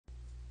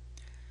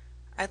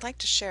I'd like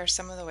to share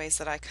some of the ways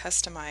that I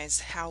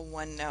customize how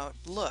OneNote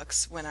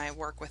looks when I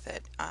work with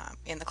it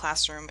in the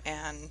classroom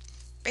and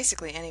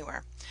basically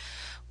anywhere.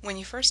 When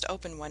you first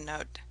open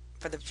OneNote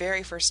for the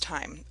very first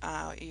time,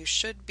 you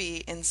should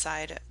be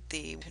inside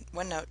the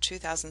OneNote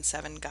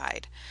 2007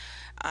 guide.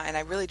 And I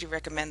really do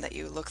recommend that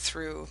you look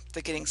through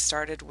the Getting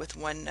Started with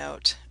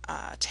OneNote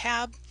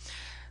tab,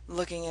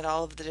 looking at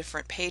all of the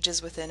different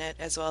pages within it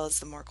as well as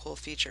the more cool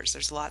features.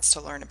 There's lots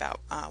to learn about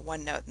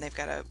OneNote, and they've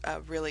got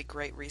a really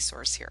great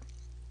resource here.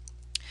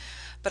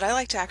 But I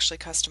like to actually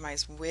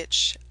customize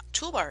which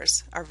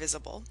toolbars are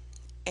visible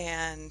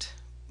and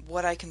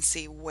what I can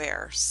see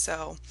where.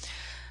 So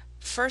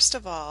first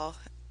of all,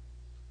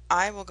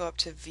 I will go up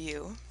to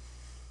View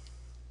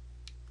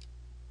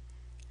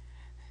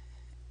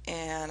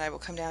and I will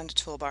come down to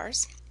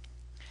Toolbars.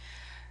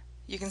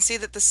 You can see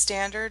that the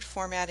standard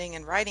formatting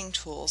and writing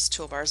tools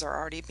toolbars are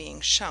already being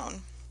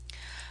shown.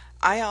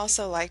 I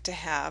also like to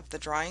have the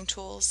drawing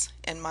tools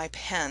and my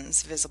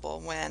pens visible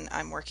when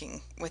I'm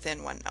working within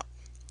OneNote.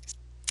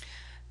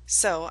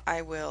 So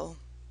I will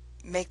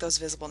make those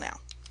visible now.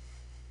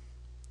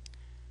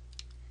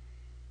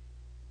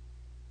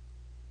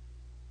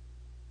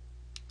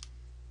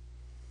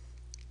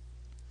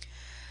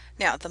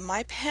 Now the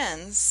My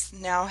Pens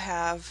now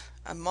have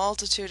a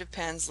multitude of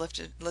pens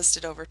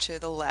listed over to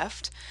the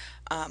left.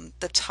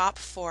 The top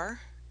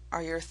four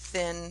are your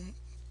thin,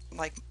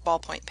 like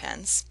ballpoint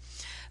pens.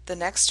 The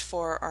next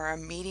four are a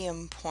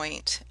medium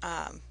point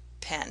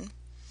pen.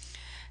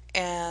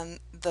 And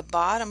the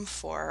bottom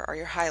four are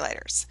your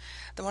highlighters.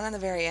 The one on the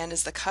very end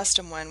is the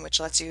custom one,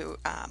 which lets you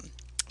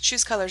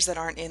choose colors that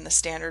aren't in the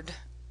standard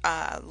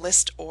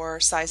list or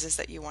sizes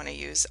that you want to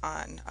use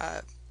on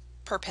a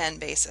per pen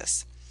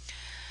basis.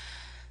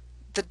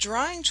 The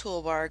drawing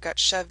toolbar got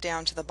shoved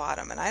down to the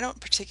bottom, and I don't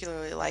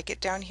particularly like it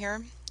down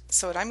here.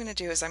 So what I'm going to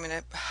do is I'm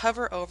going to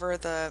hover over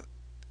the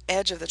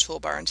edge of the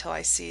toolbar until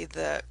I see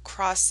the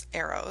cross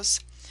arrows,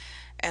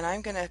 and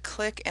I'm going to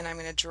click and I'm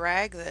going to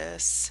drag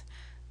this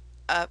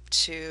up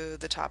to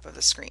the top of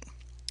the screen.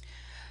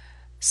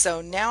 So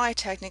now I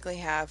technically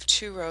have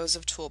two rows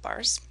of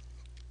toolbars,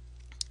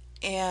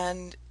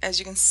 and as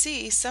you can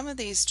see, some of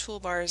these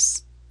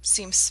toolbars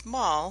seem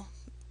small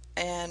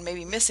and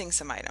maybe missing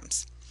some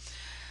items.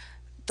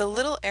 The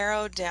little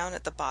arrow down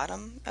at the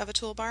bottom of a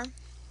toolbar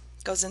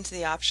goes into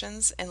the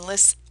options and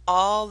lists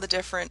all the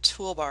different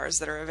toolbars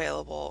that are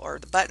available, or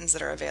the buttons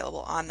that are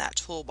available on that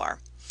toolbar.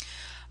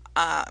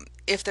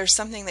 If there's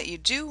something that you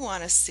do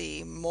want to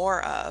see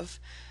more of,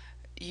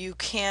 you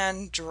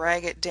can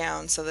drag it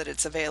down so that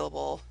it's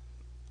available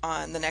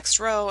on the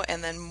next row,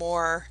 and then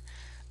more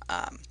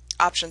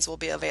options will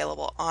be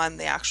available on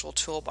the actual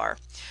toolbar.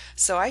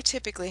 So I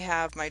typically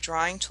have my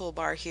drawing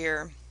toolbar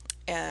here,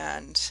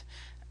 and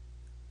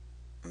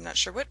I'm not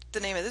sure what the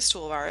name of this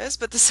toolbar is,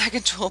 but the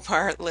second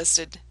toolbar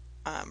listed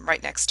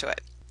right next to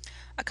it.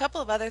 A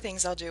couple of other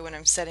things I'll do when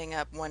I'm setting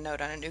up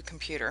OneNote on a new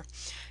computer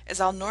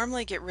is I'll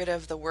normally get rid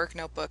of the work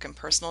notebook and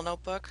personal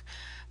notebook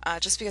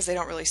just because they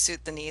don't really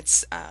suit the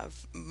needs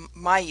of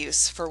my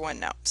use for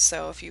OneNote.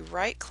 So if you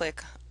right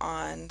click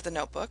on the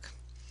notebook,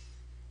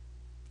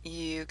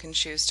 you can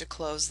choose to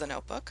close the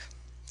notebook.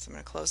 So I'm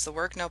going to close the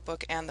work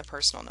notebook and the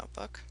personal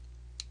notebook.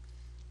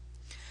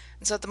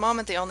 And so at the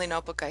moment the only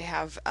notebook I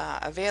have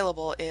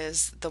available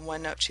is the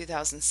OneNote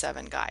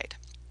 2007 guide.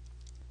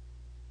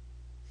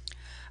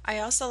 I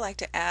also like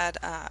to add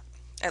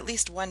at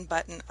least one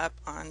button up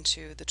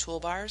onto the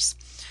toolbars.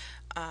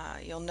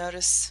 You'll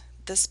notice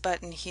this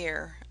button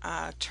here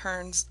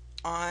turns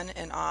on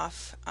and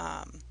off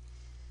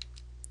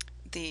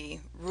the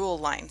rule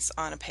lines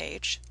on a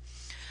page.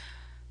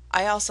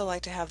 I also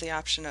like to have the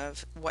option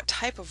of what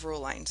type of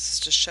rule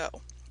lines to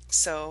show.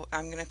 So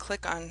I'm going to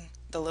click on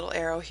the little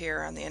arrow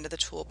here on the end of the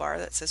toolbar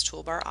that says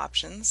Toolbar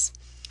Options.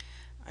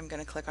 I'm going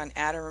to click on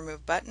Add or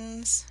Remove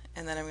Buttons,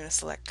 and then I'm going to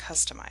select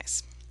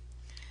Customize.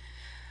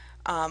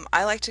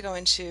 I like to go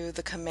into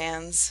the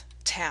Commands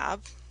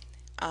tab,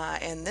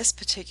 and this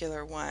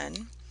particular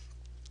one,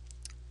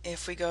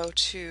 if we go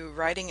to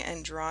Writing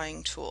and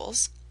Drawing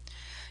Tools,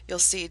 you'll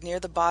see near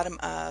the bottom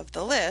of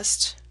the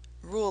list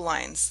rule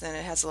lines, then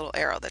it has a little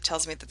arrow that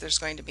tells me that there's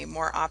going to be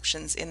more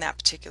options in that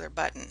particular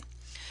button.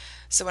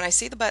 So when I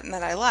see the button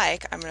that I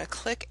like, I'm going to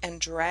click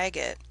and drag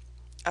it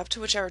up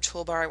to whichever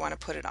toolbar I want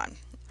to put it on.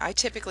 I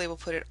typically will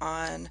put it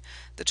on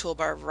the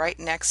toolbar right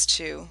next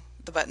to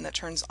the button that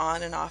turns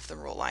on and off the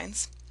rule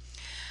lines.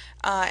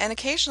 And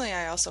occasionally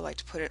I also like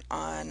to put it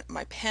on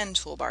my pen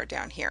toolbar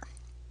down here.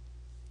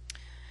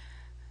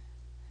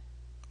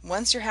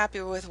 Once you're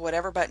happy with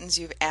whatever buttons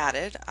you've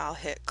added, I'll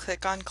hit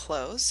click on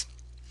Close.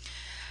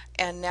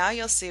 And now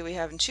you'll see we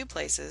have in two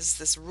places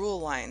this Rule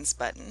Lines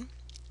button.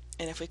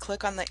 And if we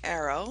click on the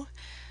arrow,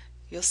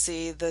 you'll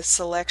see the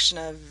selection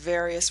of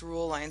various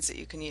rule lines that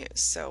you can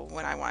use. So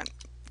when I want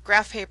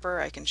graph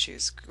paper, I can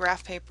choose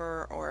graph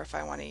paper, or if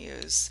I want to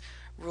use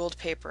ruled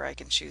paper, I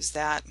can choose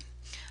that.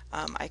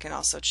 I can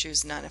also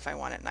choose none if I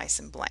want it nice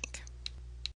and blank.